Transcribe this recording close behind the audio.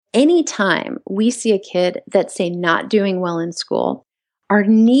anytime we see a kid that's, say, not doing well in school, our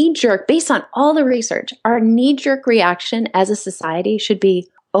knee-jerk, based on all the research, our knee-jerk reaction as a society should be,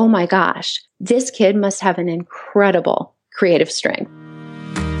 oh my gosh, this kid must have an incredible creative strength.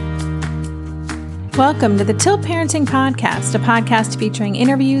 Welcome to the Tilt Parenting Podcast, a podcast featuring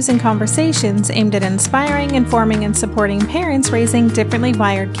interviews and conversations aimed at inspiring, informing, and supporting parents raising differently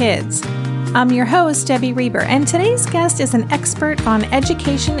wired kids. I'm your host, Debbie Reber, and today's guest is an expert on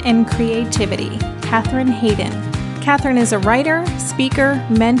education and creativity, Kathryn Haydon. Kathryn is a writer, speaker,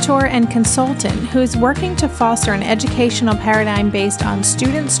 mentor, and consultant who is working to foster an educational paradigm based on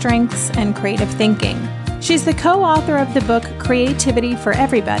student strengths and creative thinking. She's the co-author of the book Creativity for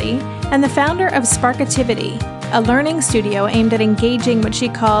Everybody and the founder of Sparkativity, a learning studio aimed at engaging what she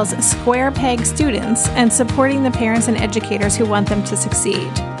calls square peg students and supporting the parents and educators who want them to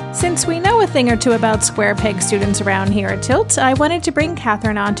succeed. Since we know a thing or two about square peg students around here at Tilt, I wanted to bring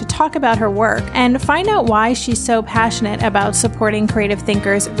Kathryn on to talk about her work and find out why she's so passionate about supporting creative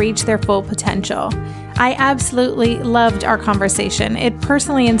thinkers reach their full potential. I absolutely loved our conversation. It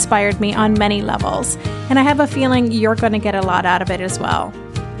personally inspired me on many levels, and I have a feeling you're going to get a lot out of it as well.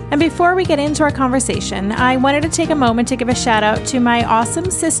 And before we get into our conversation, I wanted to take a moment to give a shout out to my awesome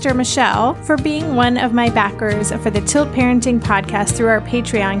sister, Michelle, for being one of my backers for the Tilt Parenting Podcast through our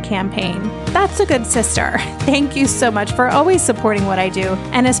Patreon campaign. That's a good sister. Thank you so much for always supporting what I do,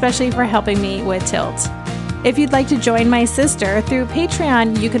 and especially for helping me with Tilt. If you'd like to join my sister, through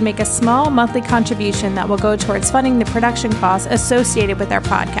Patreon, you can make a small monthly contribution that will go towards funding the production costs associated with our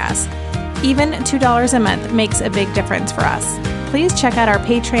podcast. Even $2 a month makes a big difference for us. Please check out our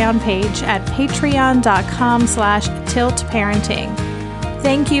Patreon page at patreon.com/tiltparenting.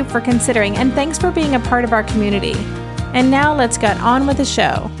 Thank you for considering, and thanks for being a part of our community. And now let's get on with the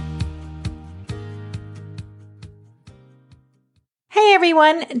show. Hey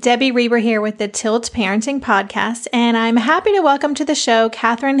everyone, Debbie Reber here with the Tilt Parenting Podcast, and I'm happy to welcome to the show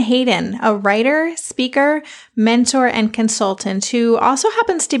Kathryn Haydon, a writer, speaker, mentor, and consultant who also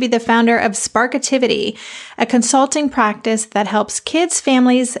happens to be the founder of Sparkativity, a consulting practice that helps kids,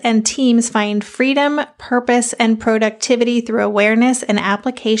 families, and teams find freedom, purpose, and productivity through awareness and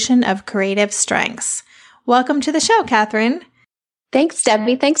application of creative strengths. Welcome to the show, Kathryn. Thanks,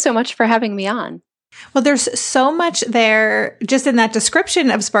 Debbie. Thanks so much for having me on. Well, there's so much there just in that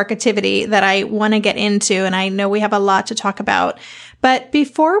description of Sparkativity that I want to get into, and I know we have a lot to talk about. But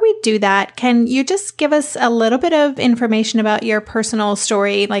before we do that, can you just give us a little bit of information about your personal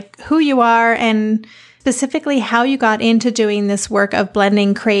story, like who you are and specifically how you got into doing this work of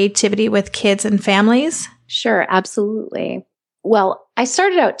blending creativity with kids and families? Sure, absolutely. Well, I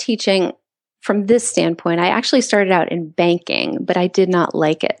started out teaching from this standpoint. I actually started out in banking, but I did not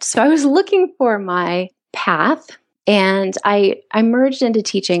like it. So I was looking for my path, and I merged into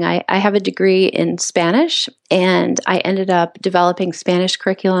teaching. I have a degree in Spanish, and I ended up developing Spanish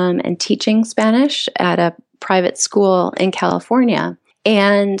curriculum and teaching Spanish at a private school in California.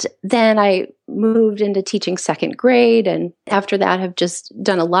 And then I moved into teaching second grade, and after that have just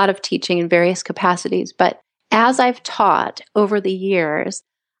done a lot of teaching in various capacities. But as I've taught over the years,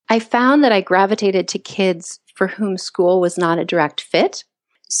 I found that I gravitated to kids for whom school was not a direct fit.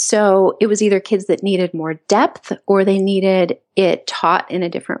 So it was either kids that needed more depth or they needed it taught in a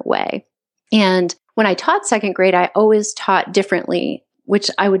different way. And when I taught second grade, I always taught differently, which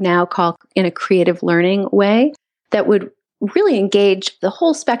I would now call in a creative learning way that would really engage the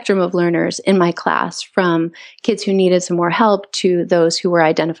whole spectrum of learners in my class, from kids who needed some more help to those who were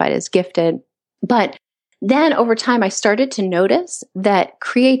identified as gifted. But then over time, I started to notice that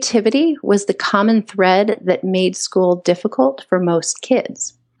creativity was the common thread that made school difficult for most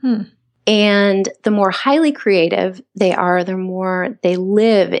kids. And the more highly creative they are, the more they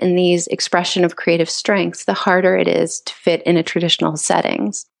live in these expression of creative strengths, the harder it is to fit into traditional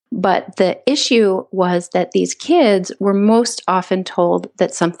settings. But the issue was that these kids were most often told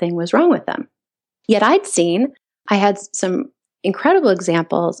that something was wrong with them. Yet I had some incredible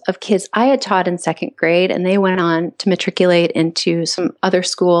examples of kids I had taught in second grade, and they went on to matriculate into some other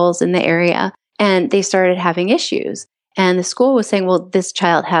schools in the area, and they started having issues. And the school was saying, well, this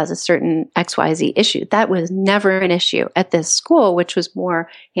child has a certain XYZ issue. That was never an issue at this school, which was more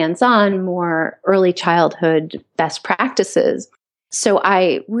hands-on, more early childhood best practices. So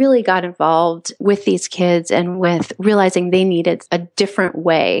I really got involved with these kids and with realizing they needed a different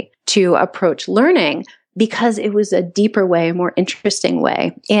way to approach learning, because it was a deeper way, a more interesting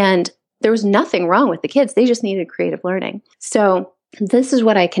way. And there was nothing wrong with the kids. They just needed creative learning. So this is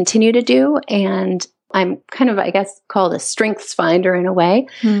what I continue to do. And I'm kind of, I guess, called a strengths finder in a way.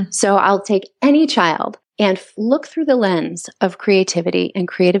 So I'll take any child and look through the lens of creativity and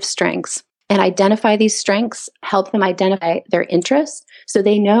creative strengths and identify these strengths, help them identify their interests so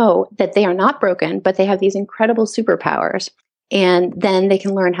they know that they are not broken, but they have these incredible superpowers. And then they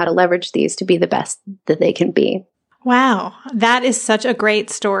can learn how to leverage these to be the best that they can be. Wow, that is such a great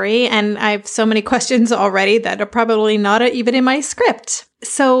story. And I have so many questions already that are probably not even in my script.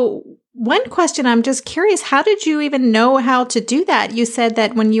 So one question, I'm just curious, how did you even know how to do that? You said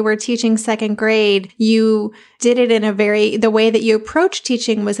that when you were teaching second grade, you did it in the way that you approached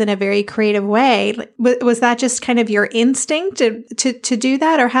teaching was in a very creative way. Was that just kind of your instinct to do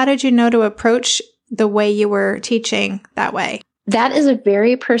that? Or how did you know to approach the way you were teaching that way? That is a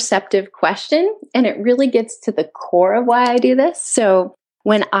very perceptive question, and it really gets to the core of why I do this. So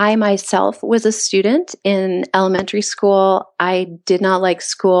when I myself was a student in elementary school, I did not like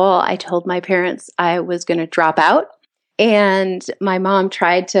school. I told my parents I was going to drop out, and my mom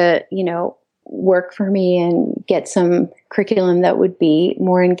tried to, work for me and get some curriculum that would be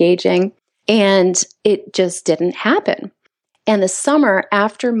more engaging, and it just didn't happen. And the summer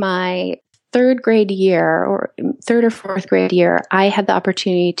after my third grade year or third or fourth grade year, I had the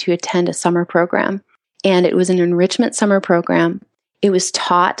opportunity to attend a summer program, and it was an enrichment summer program. It was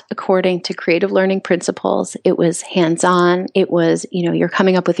taught according to creative learning principles. It was hands-on. It was, you're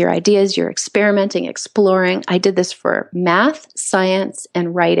coming up with your ideas, you're experimenting, exploring. I did this for math, science,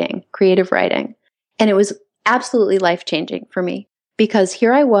 and writing, creative writing. And it was absolutely life-changing for me because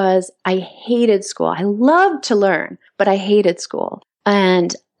here I was, I hated school. I loved to learn, but I hated school.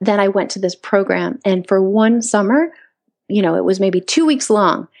 And then I went to this program, and for one summer, it was maybe 2 weeks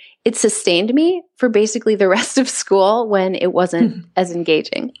long. It sustained me for basically the rest of school when it wasn't as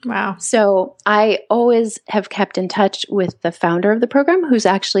engaging. Wow. So I always have kept in touch with the founder of the program, who's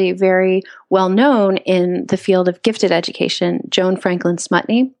actually very well known in the field of gifted education, Joan Franklin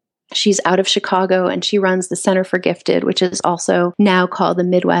Smutney. She's out of Chicago, and she runs the Center for Gifted, which is also now called the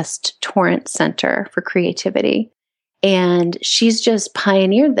Midwest Torrance Center for Creativity. And she's just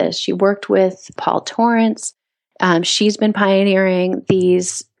pioneered this. She worked with Paul Torrance. She's been pioneering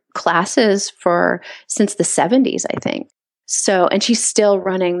these classes since the 70s, I think. So, and she's still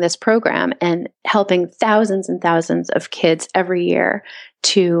running this program and helping thousands and thousands of kids every year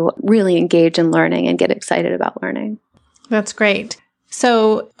to really engage in learning and get excited about learning. That's great.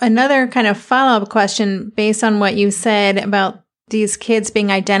 So another kind of follow-up question based on what you said about these kids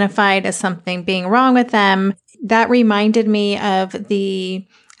being identified as something being wrong with them, that reminded me of the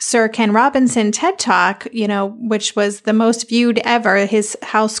Sir Ken Robinson TED Talk, which was the most viewed ever, his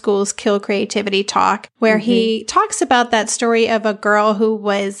How Schools Kill Creativity talk, where he talks about that story of a girl who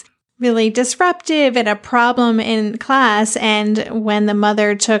was really disruptive and a problem in class. And when the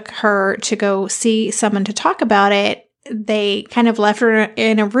mother took her to go see someone to talk about it, they kind of left her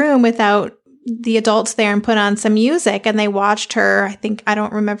in a room without the adults there and put on some music, and they watched her. I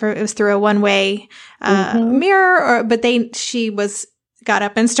don't remember if it was through a one-way mirror, but she got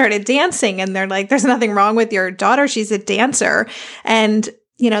up and started dancing, and they're like, there's nothing wrong with your daughter. She's a dancer. And,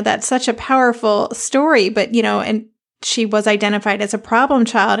 that's such a powerful story, but, and she was identified as a problem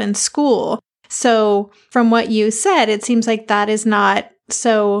child in school. So from what you said, it seems like that is not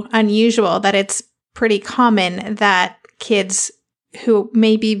so unusual, that it's pretty common that kids who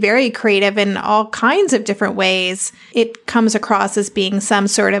may be very creative in all kinds of different ways, it comes across as being some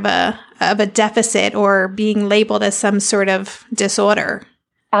sort of a deficit or being labeled as some sort of disorder.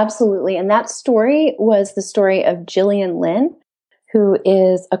 Absolutely. And that story was the story of Gillian Lynn, who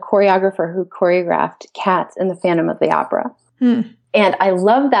is a choreographer who choreographed Cats in the Phantom of the Opera. And I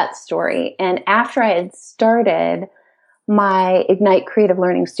love that story. And after I had started my Ignite Creative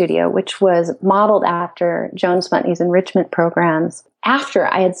Learning Studio, which was modeled after Joan Smutney's enrichment programs, after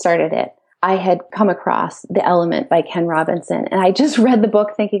I had started it, I had come across The Element by Ken Robinson. And I just read the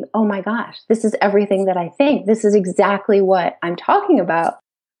book thinking, oh my gosh, this is everything that I think. This is exactly what I'm talking about,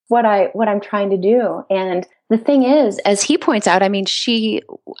 what I'm trying to do. And the thing is, as he points out, I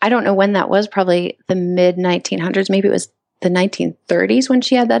don't know when that was, probably the mid 1900s, maybe it was the 1930s when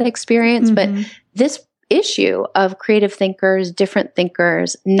she had that experience. But this issue of creative thinkers, different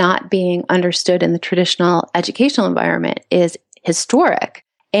thinkers not being understood in the traditional educational environment is historic.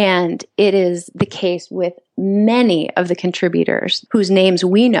 And it is the case with many of the contributors whose names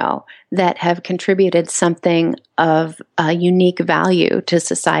we know that have contributed something of a unique value to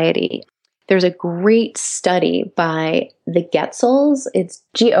society. There's a great study by the Getzels. It's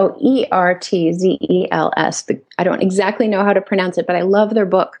Goertzels. I don't exactly know how to pronounce it, but I love their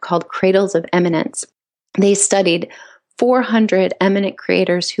book called Cradles of Eminence. They studied 400 eminent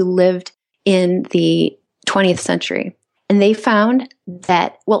creators who lived in the 20th century. And they found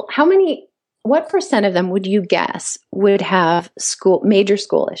that, how many What percent of them would you guess would have major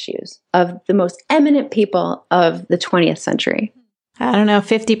school issues of the most eminent people of the 20th century? I don't know,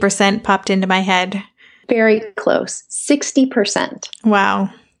 50% popped into my head. Very close, 60%. Wow.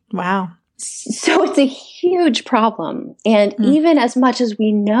 Wow. So it's a huge problem. And even as much as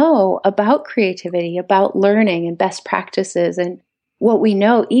we know about creativity, about learning and best practices and what we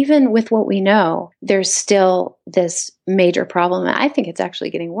know, even with what we know, there's still this major problem. And I think it's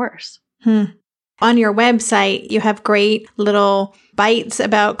actually getting worse. On your website, you have great little bites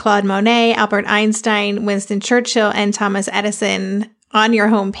about Claude Monet, Albert Einstein, Winston Churchill, and Thomas Edison. On your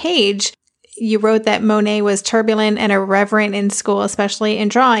homepage, you wrote that Monet was turbulent and irreverent in school, especially in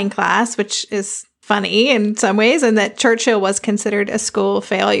drawing class, which is funny in some ways, and that Churchill was considered a school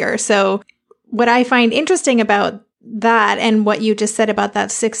failure. So what I find interesting about that and what you just said about that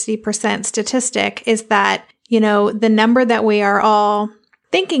 60% statistic is that, the number that we are all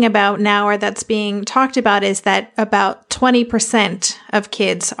thinking about now, or that's being talked about, is that about 20% of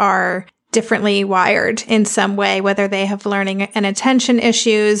kids are differently wired in some way, whether they have learning and attention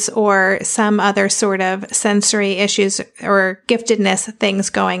issues or some other sort of sensory issues or giftedness things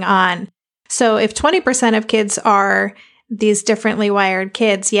going on. So if 20% of kids are these differently wired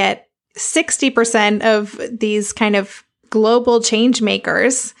kids, yet 60% of these kind of global change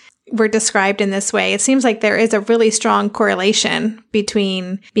makers were described in this way, it seems like there is a really strong correlation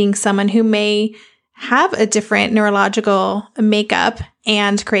between being someone who may have a different neurological makeup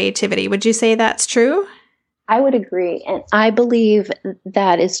and creativity. Would you say that's true? I would agree. And I believe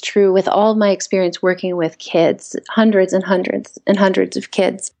that is true with all of my experience working with kids, hundreds and hundreds and hundreds of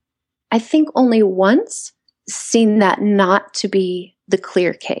kids. I think only once seen that not to be the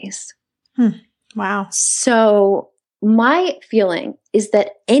clear case. Wow. So my feeling is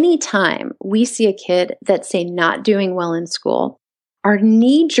that anytime we see a kid that's, say, not doing well in school, our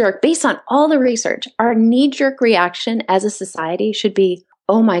knee-jerk, based on all the research, our knee-jerk reaction as a society should be,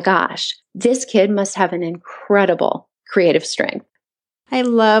 oh my gosh, this kid must have an incredible creative strength. I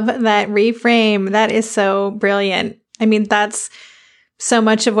love that reframe. That is so brilliant. I mean, that's so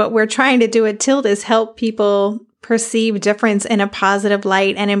much of what we're trying to do at Tilt is help people perceive difference in a positive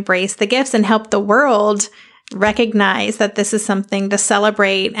light and embrace the gifts and help the world recognize that this is something to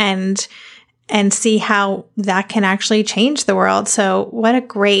celebrate and see how that can actually change the world. So what a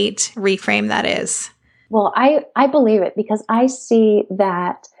great reframe that is. Well, I believe it because I see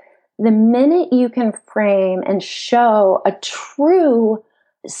that the minute you can frame and show a true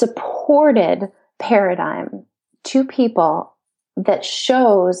supported paradigm to people that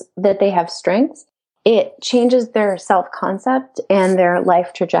shows that they have strengths, it changes their self-concept and their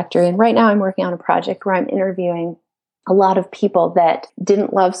life trajectory. And right now I'm working on a project where I'm interviewing a lot of people that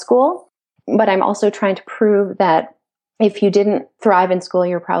didn't love school, but I'm also trying to prove that if you didn't thrive in school,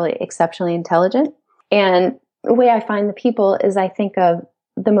 you're probably exceptionally intelligent. And the way I find the people is I think of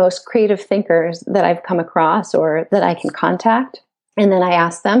the most creative thinkers that I've come across or that I can contact. And then I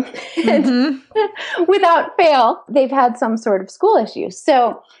ask them, and without fail, they've had some sort of school issue.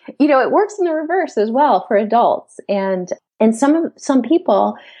 So, it works in the reverse as well for adults. And some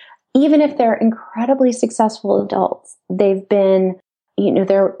people, even if they're incredibly successful adults, they've been,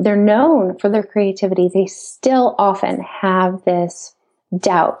 they're known for their creativity. They still often have this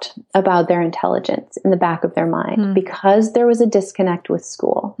doubt about their intelligence in the back of their mind because there was a disconnect with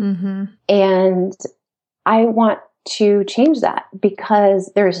school. And I want to change that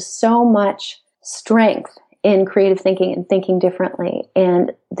because there's so much strength in creative thinking and thinking differently.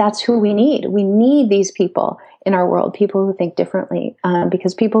 And that's who we need. We need these people in our world, people who think differently,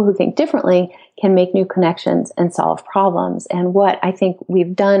 because people who think differently can make new connections and solve problems. And what I think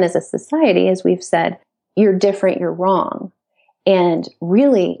we've done as a society is we've said, you're different, you're wrong. And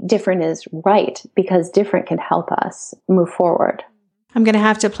really different is right because different can help us move forward. I'm going to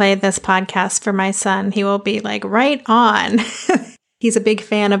have to play this podcast for my son. He will be like, right on. He's a big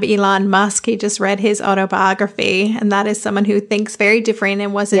fan of Elon Musk. He just read his autobiography, and that is someone who thinks very different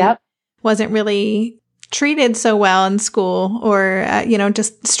and wasn't really treated so well in school or,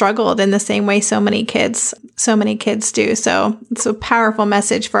 just struggled in the same way so many kids do. So it's a powerful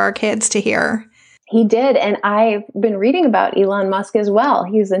message for our kids to hear. He did. And I've been reading about Elon Musk as well.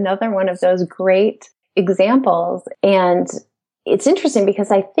 He's another one of those great examples. And it's interesting because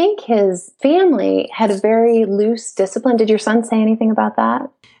I think his family had a very loose discipline. Did your son say anything about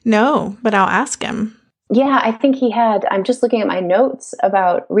that? No, but I'll ask him. Yeah, I think he had. I'm just looking at my notes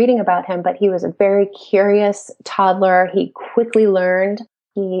about reading about him, but he was a very curious toddler. He quickly learned.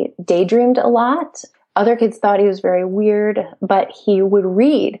 He daydreamed a lot. Other kids thought he was very weird, but he would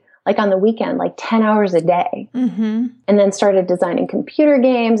read like on the weekend, like 10 hours a day, and then started designing computer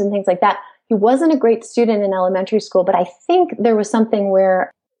games and things like that. He wasn't a great student in elementary school, but I think there was something where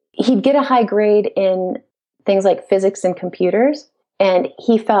he'd get a high grade in things like physics and computers, and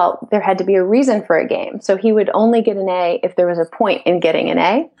he felt there had to be a reason for a game. So he would only get an A if there was a point in getting an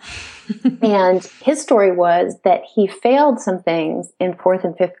A. And his story was that he failed some things in 4th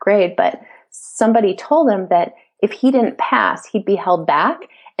and 5th grade, but somebody told him that if he didn't pass, he'd be held back.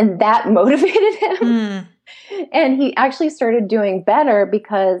 And that motivated him. And he actually started doing better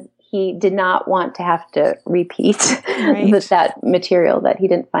because he did not want to have to repeat that material that he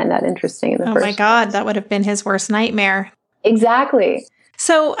didn't find that interesting in the first place. Oh my God, that would have been his worst nightmare. Exactly.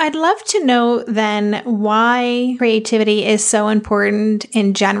 So I'd love to know then why creativity is so important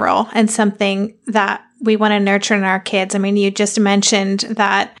in general and something that we want to nurture in our kids. I mean, you just mentioned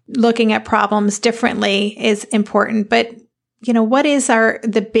that looking at problems differently is important, but what is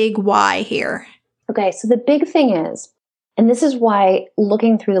the big why here? Okay, so the big thing is, and this is why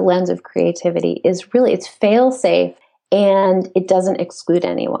looking through the lens of creativity is really, it's fail-safe and it doesn't exclude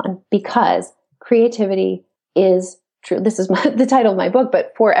anyone, because creativity is true. This is the title of my book,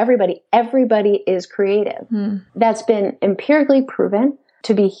 but for everybody is creative. That's been empirically proven.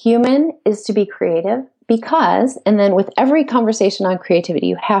 To be human is to be creative because, and then with every conversation on creativity,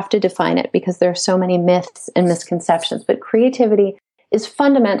 you have to define it because there are so many myths and misconceptions. But creativity is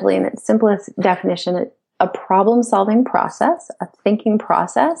fundamentally, in its simplest definition, a problem-solving process, a thinking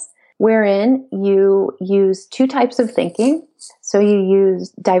process, wherein you use two types of thinking. So you use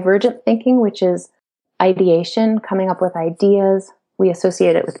divergent thinking, which is ideation, coming up with ideas. We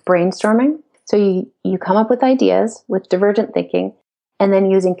associate it with brainstorming. So you come up with ideas with divergent thinking, and then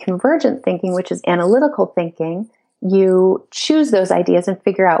using convergent thinking, which is analytical thinking, you choose those ideas and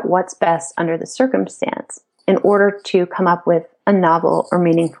figure out what's best under the circumstance in order to come up with a novel or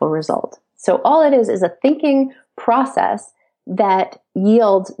meaningful result. So all it is a thinking process that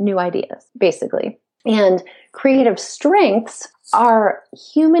yields new ideas, basically. And creative strengths are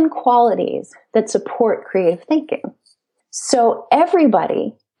human qualities that support creative thinking. So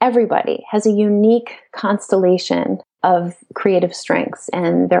everybody has a unique constellation of creative strengths,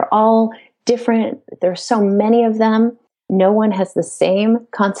 and they're all different. There's so many of them. No one has the same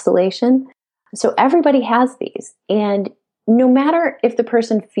constellation. So everybody has these. And no matter if the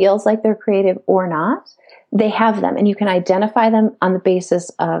person feels like they're creative or not, they have them, and you can identify them on the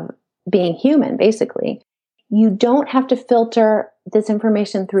basis of being human, basically. You don't have to filter this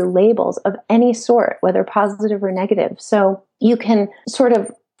information through labels of any sort, whether positive or negative. So you can sort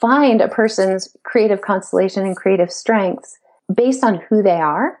of find a person's creative constellation and creative strengths based on who they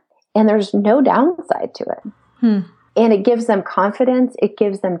are, and there's no downside to it. And it gives them confidence, it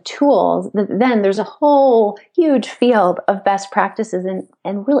gives them tools. Then there's a whole huge field of best practices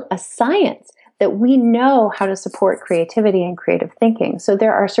and really a science that we know how to support creativity and creative thinking. So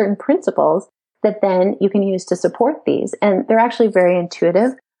there are certain principles that then you can use to support these. And they're actually very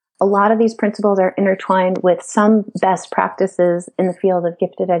intuitive. A lot of these principles are intertwined with some best practices in the field of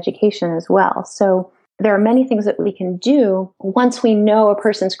gifted education as well. So there are many things that we can do once we know a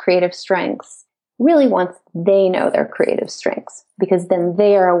person's creative strengths, really once they know their creative strengths, because then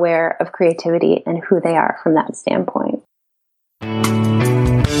they are aware of creativity and who they are from that standpoint.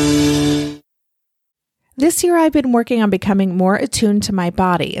 This year, I've been working on becoming more attuned to my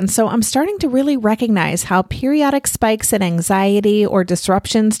body, and so I'm starting to really recognize how periodic spikes in anxiety or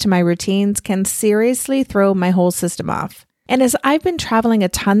disruptions to my routines can seriously throw my whole system off. And as I've been traveling a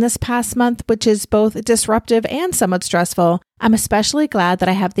ton this past month, which is both disruptive and somewhat stressful, I'm especially glad that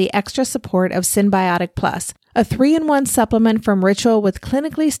I have the extra support of Synbiotic Plus, a 3-in-1 supplement from Ritual with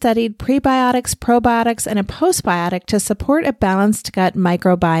clinically studied prebiotics, probiotics, and a postbiotic to support a balanced gut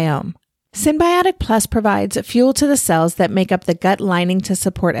microbiome. Synbiotic Plus provides fuel to the cells that make up the gut lining to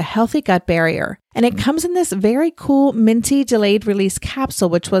support a healthy gut barrier. And it comes in this very cool minty delayed release capsule,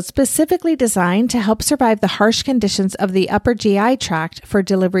 which was specifically designed to help survive the harsh conditions of the upper GI tract for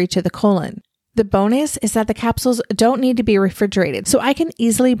delivery to the colon. The bonus is that the capsules don't need to be refrigerated, so I can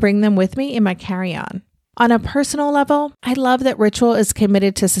easily bring them with me in my carry-on. On a personal level, I love that Ritual is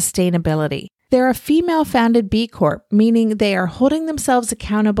committed to sustainability. They're a female-founded B Corp, meaning they are holding themselves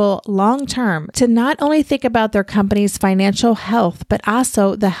accountable long-term to not only think about their company's financial health, but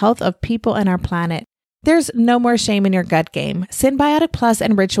also the health of people and our planet. There's no more shame in your gut game. Synbiotic Plus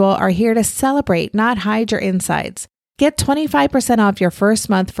and Ritual are here to celebrate, not hide your insides. Get 25% off your first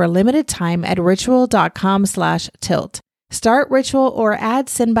month for a limited time at ritual.com/tilt. Start Ritual or add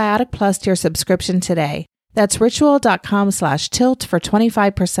Synbiotic Plus to your subscription today. That's ritual.com/tilt for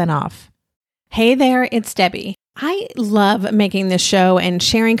 25% off. Hey there, it's Debbie. I love making this show and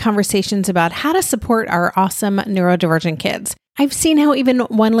sharing conversations about how to support our awesome neurodivergent kids. I've seen how even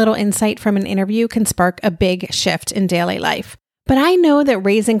one little insight from an interview can spark a big shift in daily life. But I know that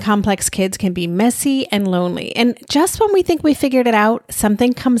raising complex kids can be messy and lonely. And just when we think we figured it out,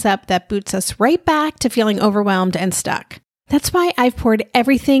 something comes up that boots us right back to feeling overwhelmed and stuck. That's why I've poured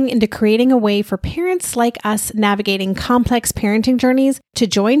everything into creating a way for parents like us navigating complex parenting journeys to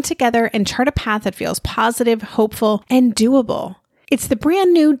join together and chart a path that feels positive, hopeful, and doable. It's the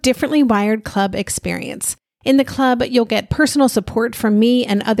brand new Differently Wired Club experience. In the club, you'll get personal support from me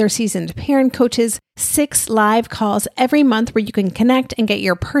and other seasoned parent coaches, 6 live calls every month where you can connect and get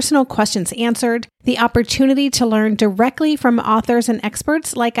your personal questions answered, the opportunity to learn directly from authors and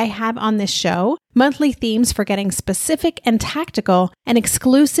experts like I have on this show, monthly themes for getting specific and tactical, an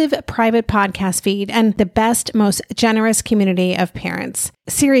exclusive private podcast feed, and the best, most generous community of parents.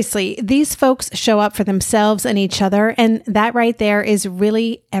 Seriously, these folks show up for themselves and each other, and that right there is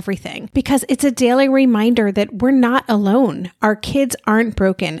really everything, because it's a daily reminder that we're not alone. Our kids aren't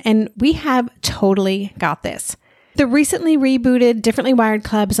broken, and we have totally got this. The recently rebooted Differently Wired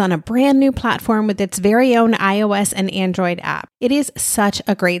Club is on a brand new platform with its very own iOS and Android app. It is such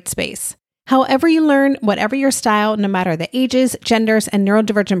a great space. However you learn, whatever your style, no matter the ages, genders, and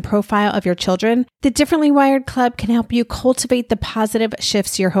neurodivergent profile of your children, the Differently Wired Club can help you cultivate the positive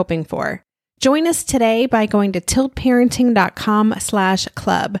shifts you're hoping for. Join us today by going to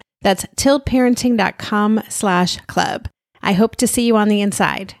tiltparenting.com/club. That's tiltparenting.com/club. I hope to see you on the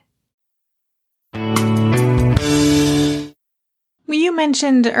inside. You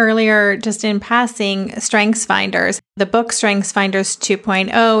mentioned earlier, just in passing, Strengths Finders. The book Strengths Finders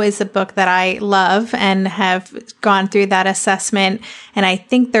 2.0 is a book that I love and have gone through that assessment. And I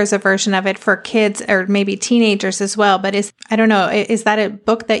think there's a version of it for kids or maybe teenagers as well. But I don't know, is that a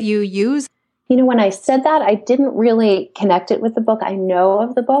book that you use? You know, when I said that, I didn't really connect it with the book. I know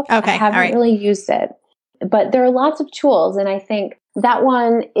of the book. Okay, I haven't really used it. But there are lots of tools. And I think that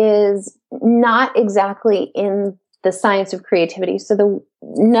one is not exactly in the science of creativity. So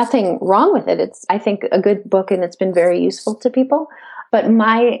nothing wrong with it. It's, I think, a good book and it's been very useful to people. But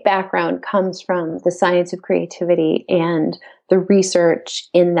my background comes from the science of creativity and the research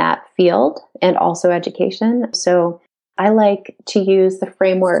in that field and also education. So I like to use the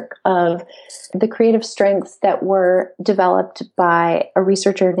framework of the creative strengths that were developed by a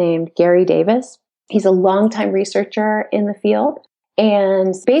researcher named Gary Davis. He's a longtime researcher in the field.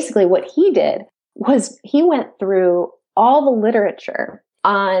 And basically what he did was he went through all the literature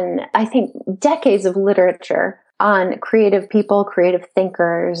on, I think, decades of literature on creative people, creative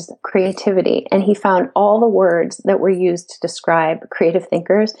thinkers, creativity. And he found all the words that were used to describe creative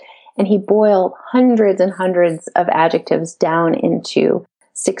thinkers. And he boiled hundreds and hundreds of adjectives down into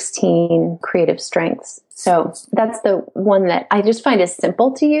 16 creative strengths. So that's the one that I just find is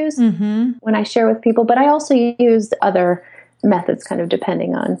simple to use when I share with people. But I also use other methods kind of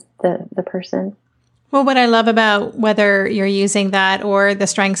depending on the person. Well, what I love about whether you're using that or the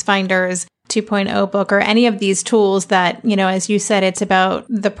Strengths Finders 2.0 book or any of these tools that, you know, as you said, it's about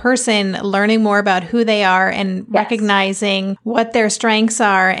the person learning more about who they are and recognizing what their strengths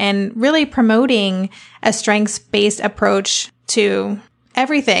are and really promoting a strengths-based approach to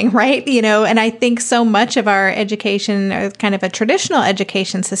everything, right? You know, and I think so much of our education, or kind of a traditional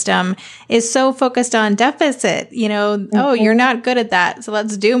education system, is so focused on deficit, you know, oh, you're not good at that, so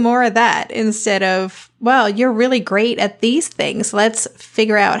let's do more of that, instead of, well, you're really great at these things. Let's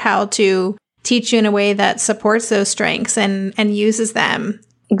figure out how to teach you in a way that supports those strengths and uses them.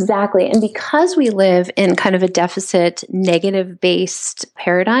 Exactly. And because we live in kind of a deficit, negative-based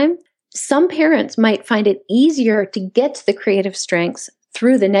paradigm, some parents might find it easier to get to the creative strengths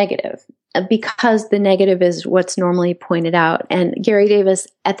through the negative, because the negative is what's normally pointed out. And Gary Davis,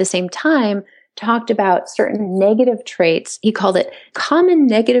 at the same time, talked about certain negative traits. He called it common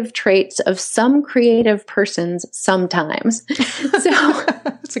negative traits of some creative persons sometimes. So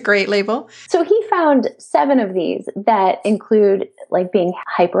it's a great label. So he found 7 of these that include like being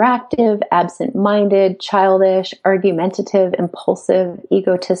hyperactive, absent-minded, childish, argumentative, impulsive,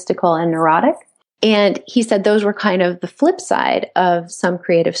 egotistical, and neurotic. And he said those were kind of the flip side of some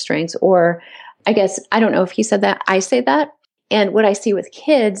creative strengths, or I guess, I don't know if he said that, I say that. And what I see with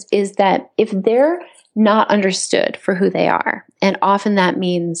kids is that if they're not understood for who they are, and often that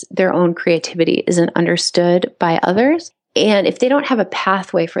means their own creativity isn't understood by others, and if they don't have a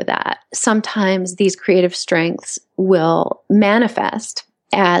pathway for that, sometimes these creative strengths will manifest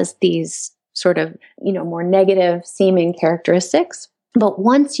as these sort of, you know, more negative seeming characteristics. But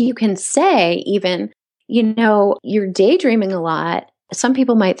once you can say even, you know, you're daydreaming a lot, Some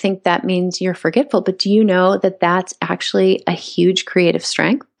people might think that means you're forgetful, but do you know that that's actually a huge creative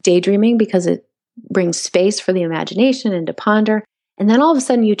strength? Daydreaming, because it brings space for the imagination and to ponder. And then all of a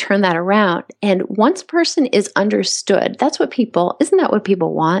sudden you turn that around. And once a person is understood, isn't that what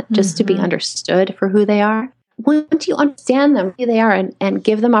people want? Just to be understood for who they are? Once you understand them, who they are, and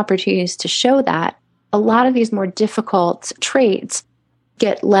give them opportunities to show that, a lot of these more difficult traits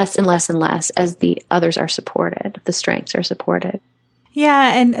get less and less and less as the others are supported, the strengths are supported.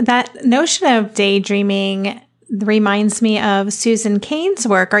 Yeah, and that notion of daydreaming reminds me of Susan Cain's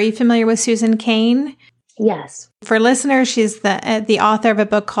work. Are you familiar with Susan Cain? Yes. For listeners, she's the author of a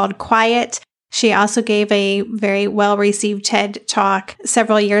book called Quiet. She also gave a very well-received TED Talk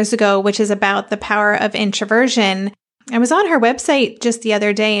several years ago, which is about the power of introversion. I was on her website just the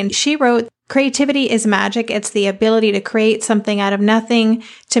other day, and she wrote, "Creativity is magic. It's the ability to create something out of nothing,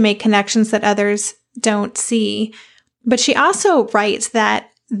 to make connections that others don't see." But she also writes that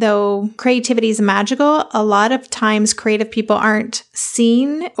though creativity is magical, a lot of times creative people aren't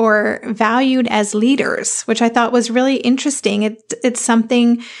seen or valued as leaders, which I thought was really interesting. It's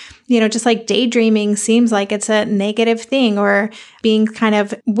something, just like daydreaming seems like it's a negative thing, or being kind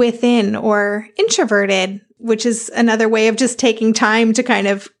of within or introverted, which is another way of just taking time to kind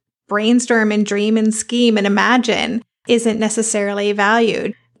of brainstorm and dream and scheme and imagine, isn't necessarily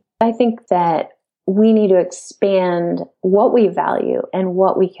valued. I think that we need to expand what we value and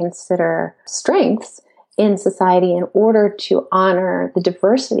what we consider strengths in society in order to honor the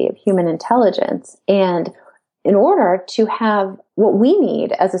diversity of human intelligence, and in order to have what we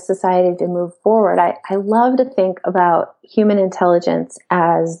need as a society to move forward. I love to think about human intelligence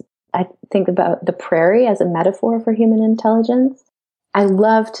as, I think about the prairie as a metaphor for human intelligence. I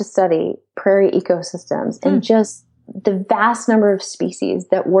love to study prairie ecosystems and just the vast number of species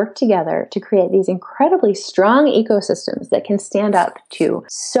that work together to create these incredibly strong ecosystems that can stand up to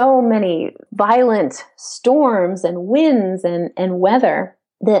so many violent storms and winds and weather.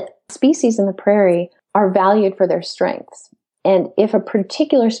 That species in the prairie are valued for their strengths. And if a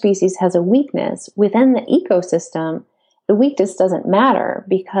particular species has a weakness within the ecosystem, the weakness doesn't matter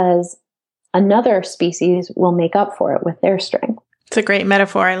because another species will make up for it with their strength. It's a great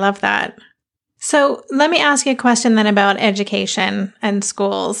metaphor. I love that. So let me ask you a question then about education and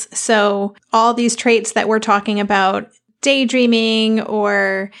schools. So all these traits that we're talking about, daydreaming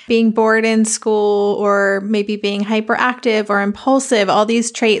or being bored in school or maybe being hyperactive or impulsive, all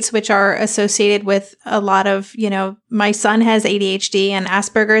these traits which are associated with a lot of, my son has ADHD and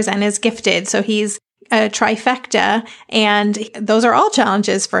Asperger's and is gifted. So he's a trifecta, and those are all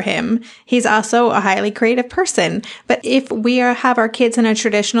challenges for him. He's also a highly creative person. But if we have our kids in a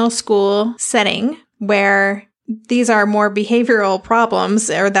traditional school setting where these are more behavioral problems,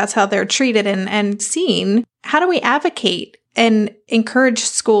 or that's how they're treated and seen, how do we advocate and encourage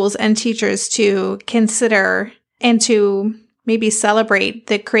schools and teachers to consider and to maybe celebrate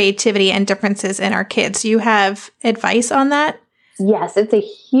the creativity and differences in our kids? Do you have advice on that? Yes, it's a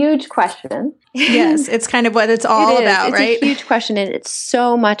huge question. Yes, it's kind of what it's all about, right? It's a huge question, and it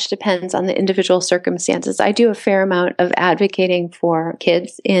so much depends on the individual circumstances. I do a fair amount of advocating for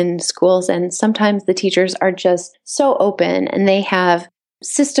kids in schools, and sometimes the teachers are just so open, and they have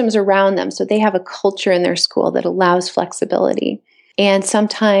systems around them. So they have a culture in their school that allows flexibility. And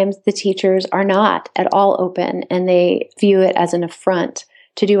sometimes the teachers are not at all open, and they view it as an affront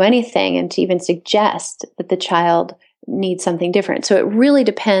to do anything and to even suggest that the child need something different. So it really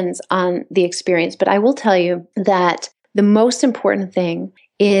depends on the experience. But I will tell you that the most important thing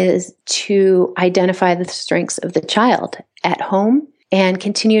is to identify the strengths of the child at home and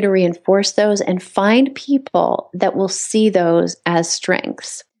continue to reinforce those and find people that will see those as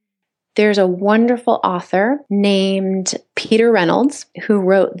strengths. There's a wonderful author named Peter Reynolds who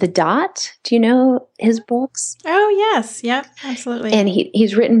wrote The Dot. Do you know his books? Oh, yes. Yep, absolutely. And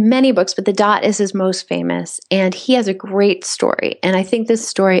he's written many books, but The Dot is his most famous. And he has a great story. And I think this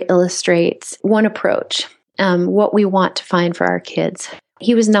story illustrates one approach, what we want to find for our kids.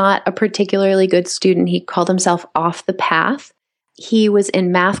 He was not a particularly good student. He called himself off the path. He was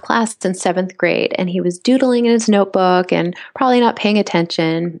in math class in 7th grade, and he was doodling in his notebook and probably not paying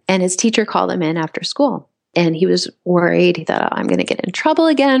attention. And his teacher called him in after school, and he was worried. He thought, I'm going to get in trouble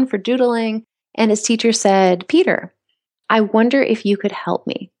again for doodling. And his teacher said, Peter, I wonder if you could help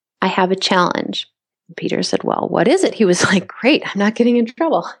me. I have a challenge. Peter said, well, what is it? He was like, great, I'm not getting in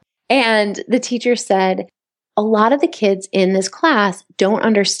trouble. And the teacher said, a lot of the kids in this class don't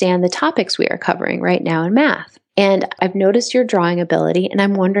understand the topics we are covering right now in math. And I've noticed your drawing ability, and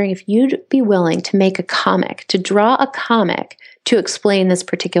I'm wondering if you'd be willing to make a comic, to draw a comic to explain this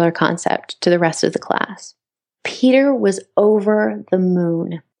particular concept to the rest of the class. Peter was over the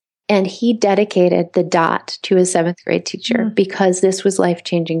moon. And he dedicated the dot to his 7th grade teacher because this was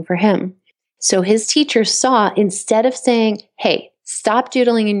life-changing for him. So his teacher saw, instead of saying, hey, stop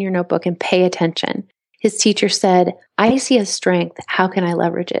doodling in your notebook and pay attention, his teacher said, I see a strength. How can I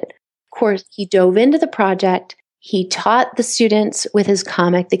leverage it? Of course, he dove into the project. He taught the students with his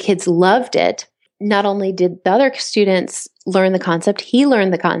comic. The kids loved it. Not only did the other students learn the concept, he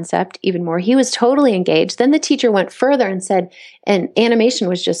learned the concept even more. He was totally engaged. Then the teacher went further and said, and animation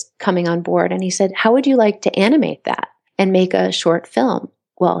was just coming on board. And he said, how would you like to animate that and make a short film?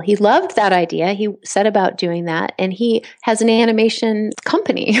 Well, he loved that idea. He set about doing that. And he has an animation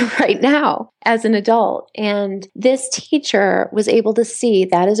company right now as an adult. And this teacher was able to see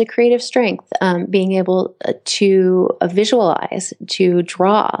that as a creative strength, being able to visualize, to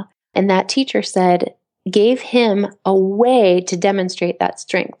draw. And that teacher gave him a way to demonstrate that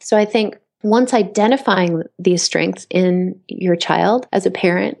strength. So I think once identifying these strengths in your child as a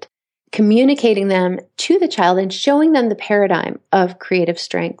parent, communicating them to the child and showing them the paradigm of creative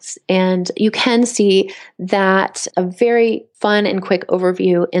strengths. And you can see that a very fun and quick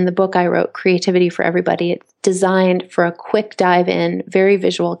overview in the book I wrote, Creativity for Everybody. It's designed for a quick dive in, very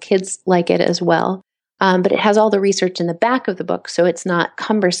visual. Kids like it as well. But it has all the research in the back of the book, so it's not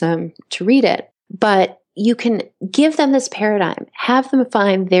cumbersome to read it. But you can give them this paradigm, have them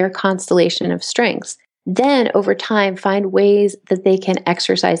find their constellation of strengths. Then over time, find ways that they can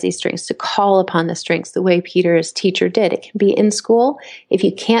exercise these strengths, to call upon the strengths the way Peter's teacher did. It can be in school. If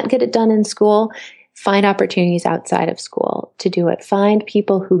you can't get it done in school, find opportunities outside of school to do it. Find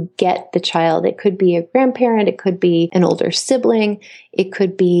people who get the child. It could be a grandparent. It could be an older sibling. It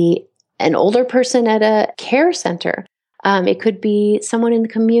could be an older person at a care center. It could be someone in the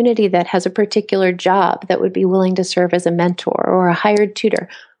community that has a particular job that would be willing to serve as a mentor or a hired tutor.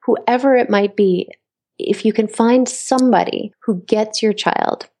 Whoever it might be, if you can find somebody who gets your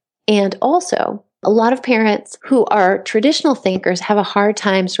child. And also, a lot of parents who are traditional thinkers have a hard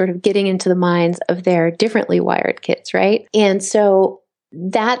time sort of getting into the minds of their differently wired kids, right? And so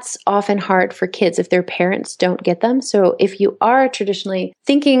that's often hard for kids if their parents don't get them. So if you are a traditionally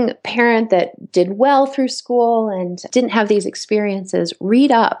thinking parent that did well through school and didn't have these experiences, read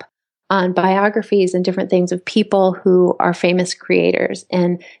up on biographies and different things of people who are famous creators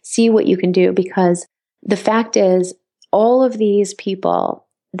and see what you can do. Because the fact is, all of these people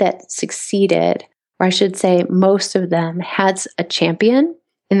that succeeded, or I should say most of them, had a champion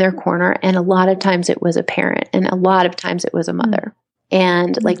in their corner. And a lot of times it was a parent, and a lot of times it was a mother.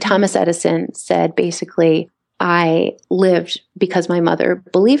 And like Thomas Edison said, basically, I lived because my mother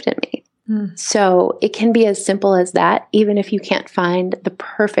believed in me. So it can be as simple as that, even if you can't find the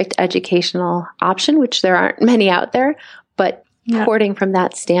perfect educational option, which there aren't many out there. But porting from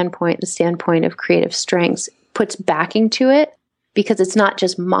that standpoint, the standpoint of creative strengths, puts backing to it, because it's not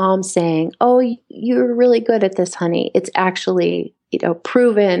just mom saying, oh, you're really good at this, honey. It's actually,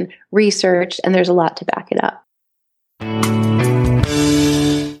 proven, researched, and there's a lot to back it up.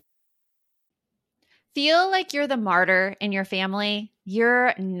 Feel like you're the martyr in your family?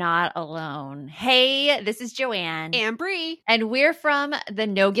 You're not alone. Hey, this is Joanne. And Bree. And we're from the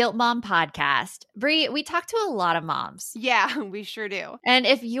No Guilt Mom podcast. Bree, we talk to a lot of moms. Yeah, we sure do. And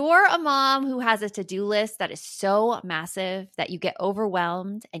if you're a mom who has a to-do list that is so massive that you get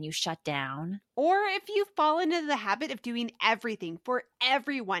overwhelmed and you shut down, or if you fall into the habit of doing everything for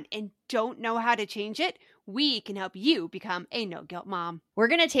everyone and don't know how to change it, we can help you become a no-guilt mom. We're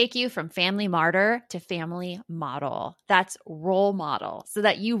going to take you from family martyr to family model. That's role model, so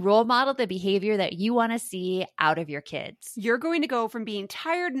that you role model the behavior that you want to see out of your kids. You're going to go from being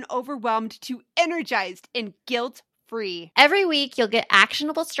tired and overwhelmed to energized and guilt-free. Every week, you'll get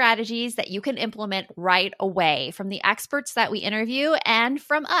actionable strategies that you can implement right away from the experts that we interview and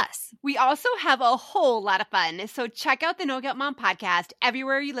from us. We also have a whole lot of fun, so check out the No Guilt Mom podcast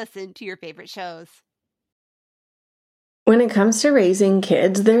everywhere you listen to your favorite shows. When it comes to raising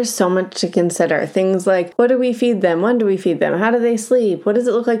kids, there's so much to consider. Things like, what do we feed them? When do we feed them? How do they sleep? What does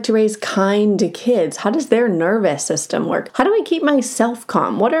it look like to raise kind kids? How does their nervous system work? How do I keep myself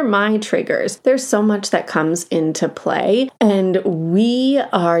calm? What are my triggers? There's so much that comes into play, and we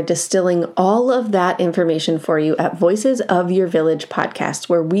are distilling all of that information for you at Voices of Your Village podcast,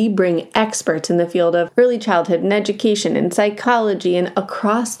 where we bring experts in the field of early childhood and education and psychology and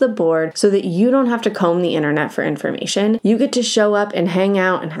across the board so that you don't have to comb the internet for information. You get to show up and hang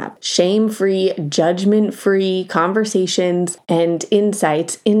out and have shame-free, judgment-free conversations and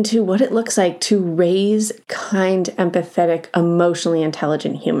insights into what it looks like to raise kind, empathetic, emotionally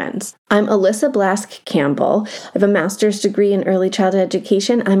intelligent humans. I'm Alyssa Blask Campbell. I have a master's degree in early childhood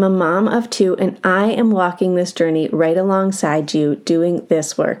education. I'm a mom of 2, and I am walking this journey right alongside you doing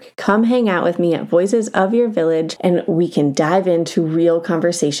this work. Come hang out with me at Voices of Your Village, and we can dive into real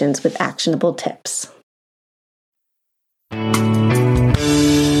conversations with actionable tips.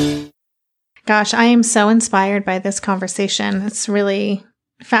 Gosh, I am so inspired by this conversation. It's really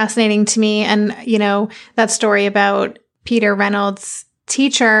fascinating to me. And, that story about Peter Reynolds'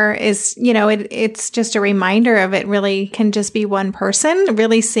 teacher is, it's just a reminder of it really can just be one person,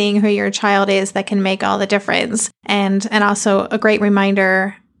 really seeing who your child is that can make all the difference. And also a great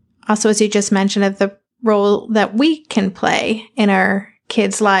reminder, also, as you just mentioned, of the role that we can play in our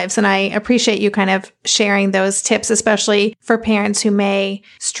kids' lives. And I appreciate you kind of sharing those tips, especially for parents who may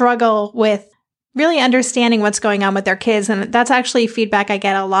struggle with really understanding what's going on with their kids. And that's actually feedback I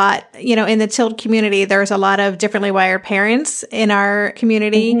get a lot. In the TILD community, there's a lot of differently wired parents in our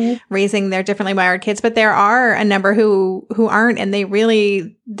community raising their differently wired kids, but there are a number who aren't, and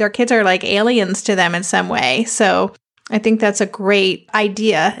their kids are like aliens to them in some way. So I think that's a great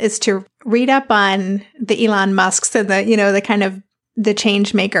idea, is to read up on the Elon Musks and the kind of the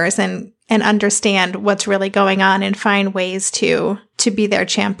change makers and understand what's really going on and find ways to be their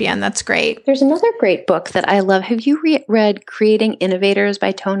champion. That's great. There's another great book that I love. Have you read Creating Innovators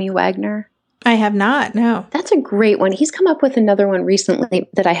by Tony Wagner? I have not, no. That's a great one. He's come up with another one recently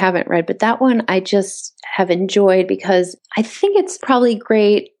that I haven't read, but that one I just have enjoyed because I think it's probably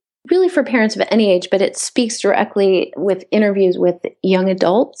great really for parents of any age, but it speaks directly with interviews with young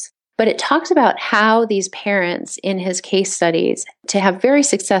adults. But it talks about how these parents in his case studies to have very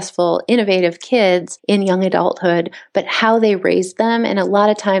successful, innovative kids in young adulthood, but how they raised them. And a lot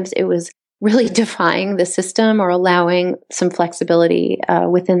of times it was really defying the system or allowing some flexibility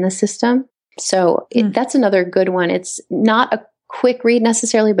within the system. So that's another good one. It's not a quick read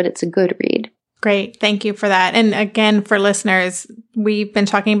necessarily, but it's a good read. Great. Thank you for that. And again, for listeners, we've been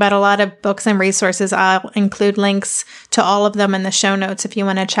talking about a lot of books and resources. I'll include links to all of them in the show notes if you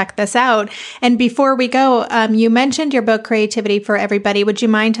want to check this out. And before we go, you mentioned your book, Creativity for Everybody. Would you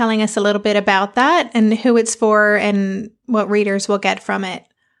mind telling us a little bit about that and who it's for and what readers will get from it?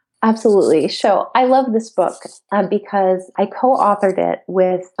 Absolutely. So I love this book because I co-authored it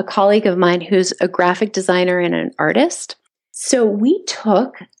with a colleague of mine who's a graphic designer and an artist. So we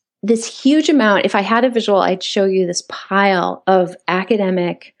took this huge amount. If I had a visual, I'd show you this pile of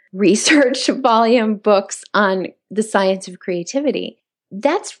academic research volume books on the science of creativity.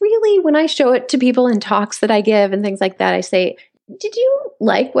 That's really when I show it to people in talks that I give and things like that, I say, did you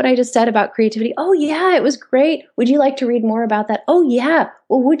like what I just said about creativity? Oh, yeah, it was great. Would you like to read more about that? Oh, yeah.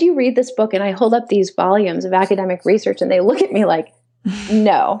 Well, would you read this book? And I hold up these volumes of academic research and they look at me like,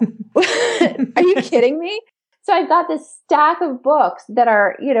 no. Are you kidding me? So I've got this stack of books that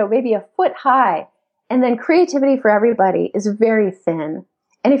are, maybe a foot high. And then Creativity for Everybody is very thin.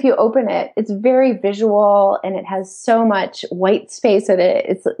 And if you open it, it's very visual and it has so much white space in it.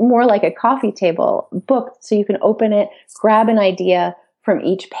 It's more like a coffee table book. So you can open it, grab an idea from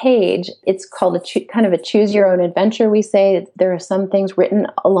each page. It's called kind of a choose your own adventure. We say there are some things written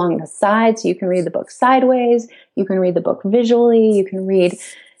along the side. So you can read the book sideways. You can read the book visually. You can read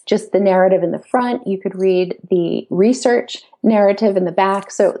just the narrative in the front. You could read the research narrative in the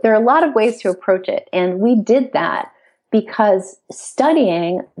back. So there are a lot of ways to approach it. And we did that because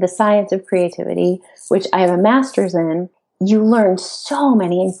studying the science of creativity, which I have a master's in, you learn so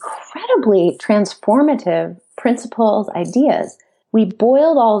many incredibly transformative principles, ideas. We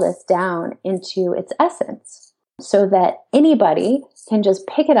boiled all this down into its essence so that anybody can just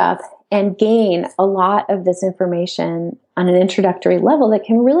pick it up and gain a lot of this information on an introductory level that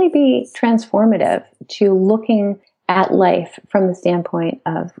can really be transformative to looking at life from the standpoint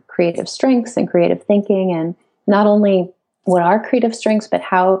of creative strengths and creative thinking, and not only what are creative strengths, but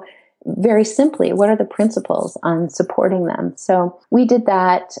how, very simply, what are the principles on supporting them. So we did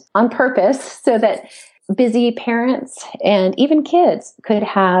that on purpose so that busy parents and even kids could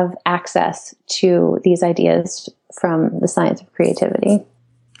have access to these ideas from the science of creativity.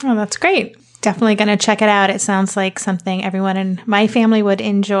 Oh, that's great. Definitely going to check it out. It sounds like something everyone in my family would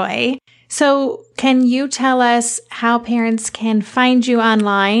enjoy. So can you tell us how parents can find you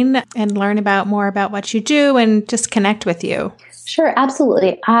online and learn more about what you do and just connect with you? Sure,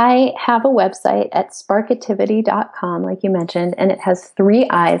 absolutely. I have a website at sparkitivity.com, like you mentioned, and it has 3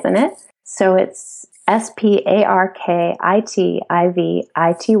 I's in it. So it's SPARKITIVITY.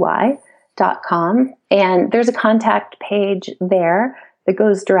 sparkactivity.com. And there's a contact page there that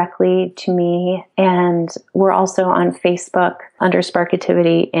goes directly to me. And we're also on Facebook under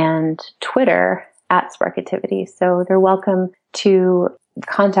Sparkactivity and Twitter at Sparkactivity. So they're welcome to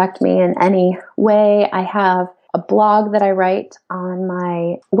contact me in any way. I have a blog that I write on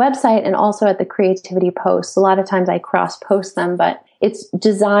my website and also at the Creativity Post. A lot of times I cross-post them, but it's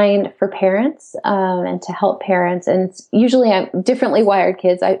designed for parents and to help parents. And it's usually differently wired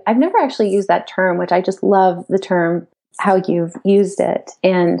kids. I've never actually used that term, which I just love the term, how you've used it.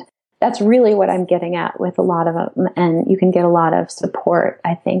 And that's really what I'm getting at with a lot of them. And you can get a lot of support,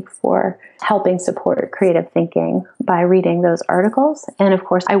 I think, for helping support creative thinking by reading those articles. And of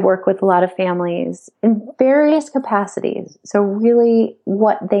course, I work with a lot of families in various capacities. So really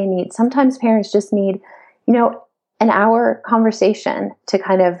what they need. Sometimes parents just need, an hour conversation to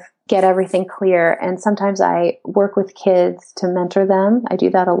kind of get everything clear. And sometimes I work with kids to mentor them. I do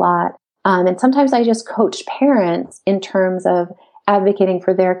that a lot. And sometimes I just coach parents in terms of advocating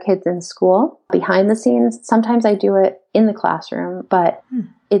for their kids in school behind the scenes. Sometimes I do it in the classroom, but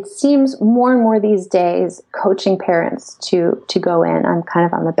it seems more and more these days coaching parents to go in. I'm kind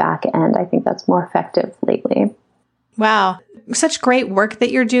of on the back end. I think that's more effective lately. Wow. Such great work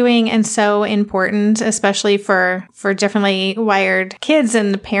that you're doing and so important, especially for differently wired kids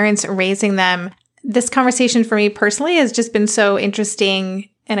and the parents raising them. This conversation for me personally has just been so interesting.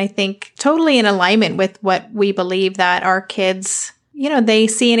 And I think totally in alignment with what we believe that our kids, they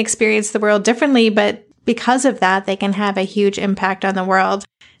see and experience the world differently, but because of that, they can have a huge impact on the world.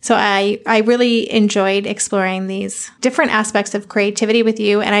 So I really enjoyed exploring these different aspects of creativity with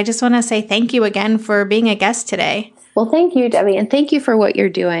you. And I just want to say thank you again for being a guest today. Well, thank you, Debbie. And thank you for what you're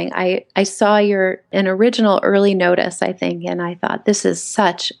doing. I saw an original early notice, I think, and I thought this is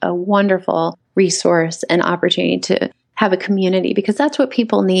such a wonderful resource and opportunity to have a community, because that's what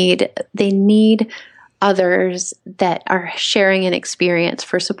people need. They need others that are sharing an experience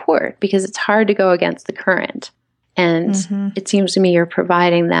for support, because it's hard to go against the current. And it seems to me you're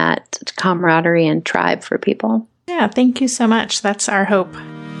providing that camaraderie and tribe for people. Yeah, thank you so much. That's our hope.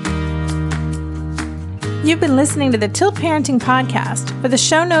 You've been listening to the Tilt Parenting Podcast. For the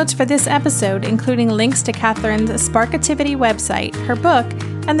show notes for this episode, including links to Kathryn's Sparkactivity website, her book,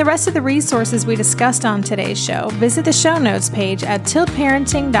 and the rest of the resources we discussed on today's show, visit the show notes page at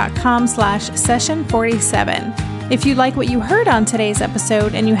tiltparenting.com/session47. If you like what you heard on today's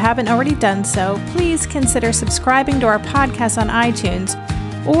episode and you haven't already done so, please consider subscribing to our podcast on iTunes.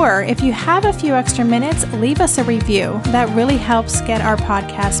 Or if you have a few extra minutes, leave us a review. That really helps get our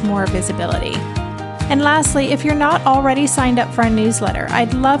podcast more visibility. And lastly, if you're not already signed up for our newsletter,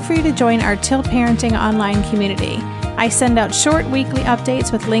 I'd love for you to join our Tilt Parenting online community. I send out short weekly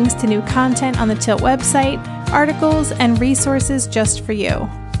updates with links to new content on the Tilt website, articles, and resources just for you.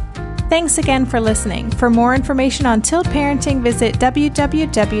 Thanks again for listening. For more information on Tilt Parenting, visit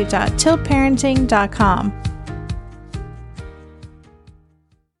www.tiltparenting.com.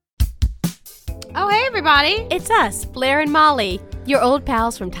 Oh, hey, everybody. It's us, Blair and Molly, your old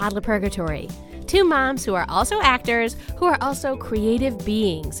pals from Toddler Purgatory. Two moms who are also actors, who are also creative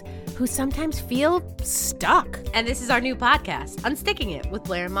beings, who sometimes feel stuck. And this is our new podcast, Unsticking It with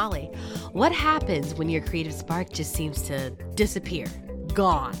Blair and Molly. What happens when your creative spark just seems to disappear?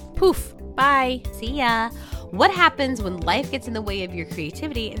 Gone. Poof. Bye. See ya. What happens when life gets in the way of your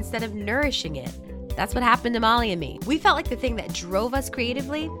creativity instead of nourishing it? That's what happened to Molly and me. We felt like the thing that drove us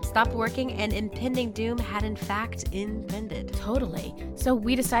creatively stopped working, and impending doom had in fact impended. Totally. So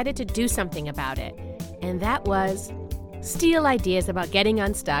we decided to do something about it. And that was steal ideas about getting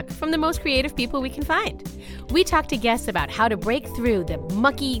unstuck from the most creative people we can find. We talked to guests about how to break through the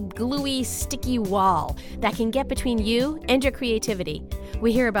mucky, gluey, sticky wall that can get between you and your creativity.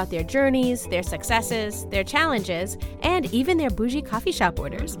 We hear about their journeys, their successes, their challenges, and even their bougie coffee shop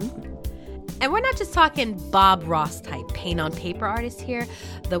orders. And we're not just talking Bob Ross type paint on paper artists here,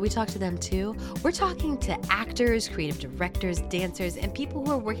 though we talk to them too. We're talking to actors, creative directors, dancers, and people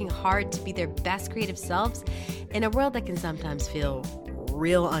who are working hard to be their best creative selves in a world that can sometimes feel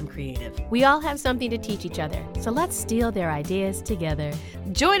real uncreative. We all have something to teach each other, so let's steal their ideas together.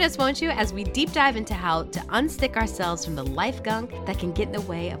 Join us, won't you, as we deep dive into how to unstick ourselves from the life gunk that can get in the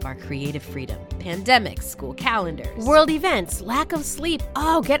way of our creative freedom. Pandemics, school calendars, world events, lack of sleep.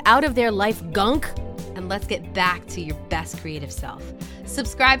 Oh, get out of their life gunk. And let's get back to your best creative self.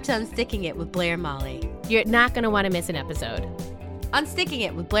 Subscribe to Unsticking It with Blair and Molly. You're not going to want to miss an episode. Unsticking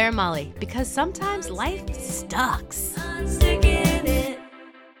It with Blair and Molly, because sometimes life sucks.